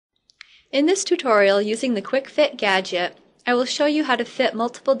In this tutorial using the Quick Fit gadget, I will show you how to fit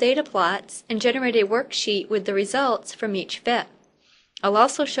multiple data plots and generate a worksheet with the results from each fit. I'll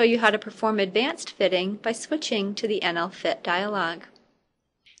also show you how to perform advanced fitting by switching to the NL Fit dialog.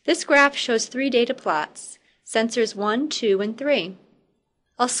 This graph shows 3 data plots, sensors 1, 2, and 3.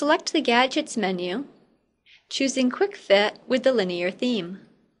 I'll select the Gadgets menu, choosing Quick Fit with the linear theme.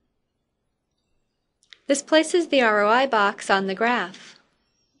 This places the ROI box on the graph.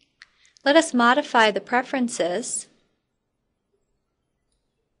 Let us modify the preferences.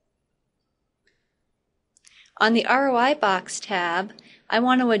 On the ROI box tab, I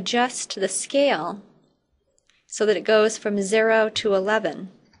want to adjust the scale so that it goes from 0 to 11.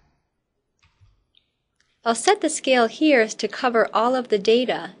 I'll set the scale here to cover all of the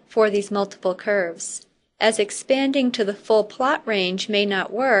data for these multiple curves, as expanding to the full plot range may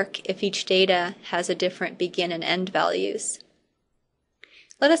not work if each data has a different begin and end values.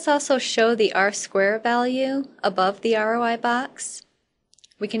 Let us also show the R-square value above the ROI box.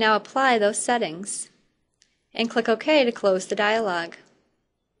 We can now apply those settings and click OK to close the dialog.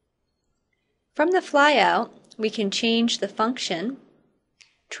 From the flyout, we can change the function,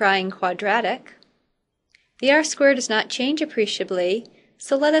 trying quadratic. The R-square does not change appreciably,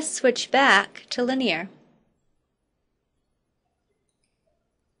 so let us switch back to linear.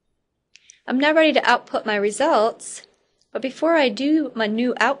 I'm now ready to output my results, but before I do my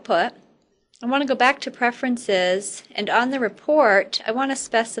new output, I want to go back to Preferences, and on the report, I want to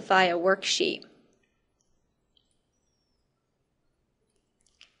specify a worksheet.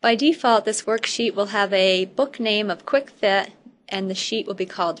 By default, this worksheet will have a book name of Quick Fit, and the sheet will be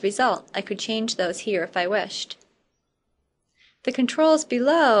called Result. I could change those here if I wished. The controls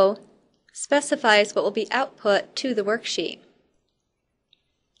below specifies what will be output to the worksheet.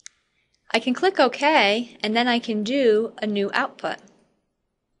 I can click OK, and then I can do a new output.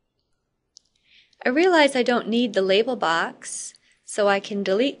 I realize I don't need the label box, so I can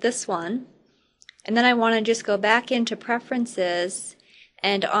delete this one, and then I want to just go back into Preferences,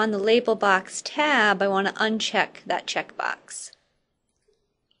 and on the label box tab I want to uncheck that checkbox.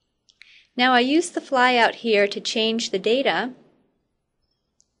 Now I use the flyout here to change the data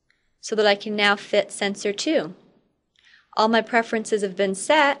so that I can now fit sensor 2. All my preferences have been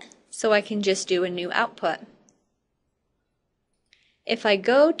set, so I can just do a new output. If I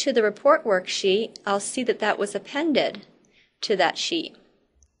go to the report worksheet, I'll see that that was appended to that sheet.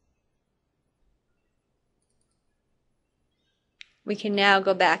 We can now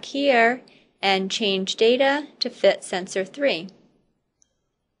go back here and change data to fit sensor 3.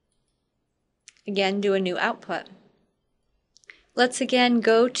 Again, do a new output. Let's again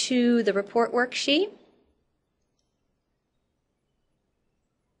go to the report worksheet.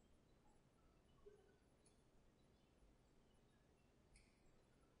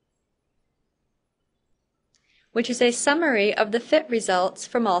 Which is a summary of the fit results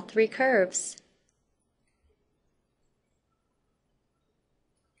from all 3 curves.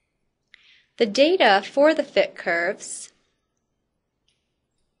 The data for the fit curves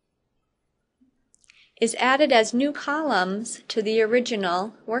is added as new columns to the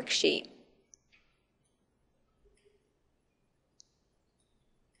original worksheet.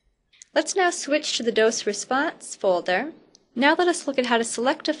 Let's now switch to the dose response folder. Now let us look at how to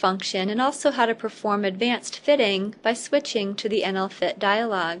select a function and also how to perform advanced fitting by switching to the NL Fit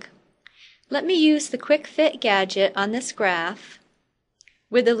dialog. Let me use the Quick Fit gadget on this graph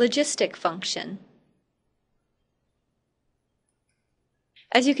with the logistic function.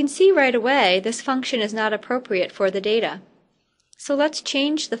 As you can see right away, this function is not appropriate for the data. So let's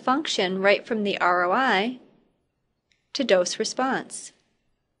change the function right from the ROI to dose response.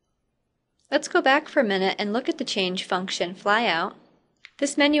 Let's go back for a minute and look at the change function flyout.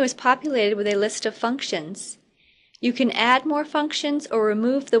 This menu is populated with a list of functions. You can add more functions or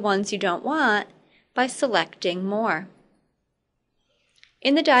remove the ones you don't want by selecting more.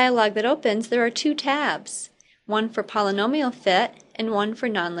 In the dialog that opens, there are 2 tabs, one for polynomial fit and one for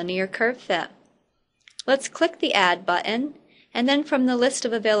nonlinear curve fit. Let's click the Add button, and then from the list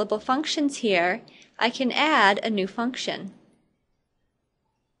of available functions here, I can add a new function.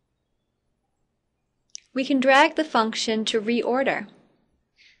 We can drag the function to reorder.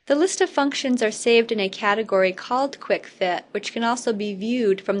 The list of functions are saved in a category called Quick Fit, which can also be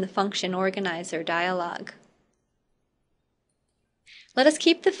viewed from the Function Organizer dialog. Let us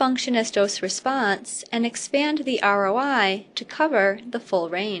keep the function as dose response and expand the ROI to cover the full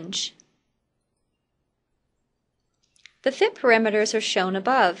range. The fit parameters are shown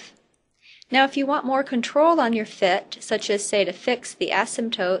above. Now if you want more control on your fit, such as say to fix the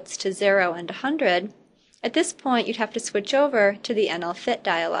asymptotes to 0 and 100, At this point, you'd have to switch over to the NL Fit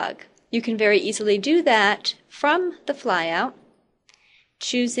dialog. You can very easily do that from the flyout,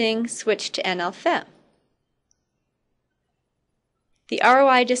 choosing Switch to NL-Fit. The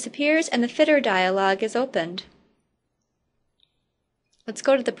ROI disappears and the Fitter dialog is opened. Let's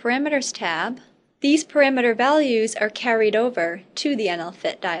go to the Parameters tab. These parameter values are carried over to the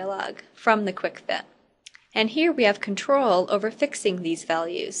NL-Fit dialog from the Quick Fit. And here we have control over fixing these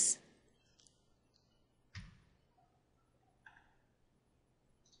values.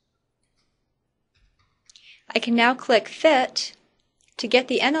 I can now click Fit to get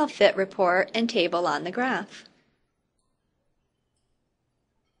the NL-Fit report and table on the graph.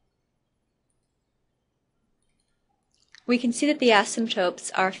 We can see that the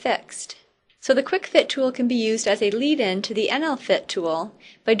asymptotes are fixed. So the Quick Fit tool can be used as a lead-in to the NL-Fit tool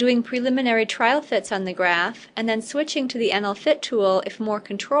by doing preliminary trial fits on the graph and then switching to the NL-Fit tool if more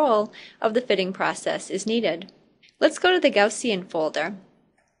control of the fitting process is needed. Let's go to the Gaussian folder.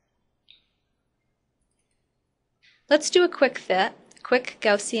 Let's do a quick fit, quick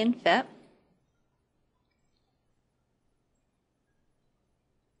Gaussian fit.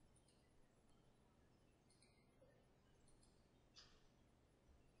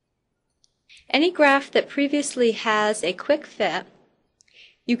 Any graph that previously has a quick fit,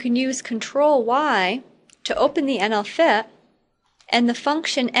 you can use Control-Y to open the NL-Fit, and the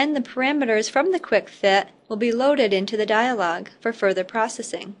function and the parameters from the quick fit will be loaded into the dialog for further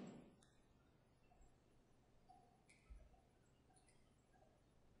processing.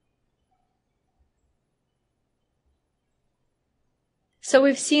 So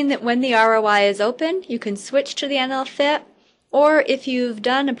we've seen that when the ROI is open, you can switch to the NL-Fit, or if you've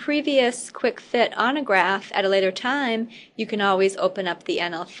done a previous quick fit on a graph at a later time, you can always open up the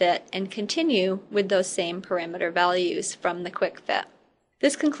NL-Fit and continue with those same parameter values from the quick fit.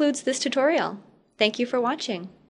 This concludes this tutorial. Thank you for watching.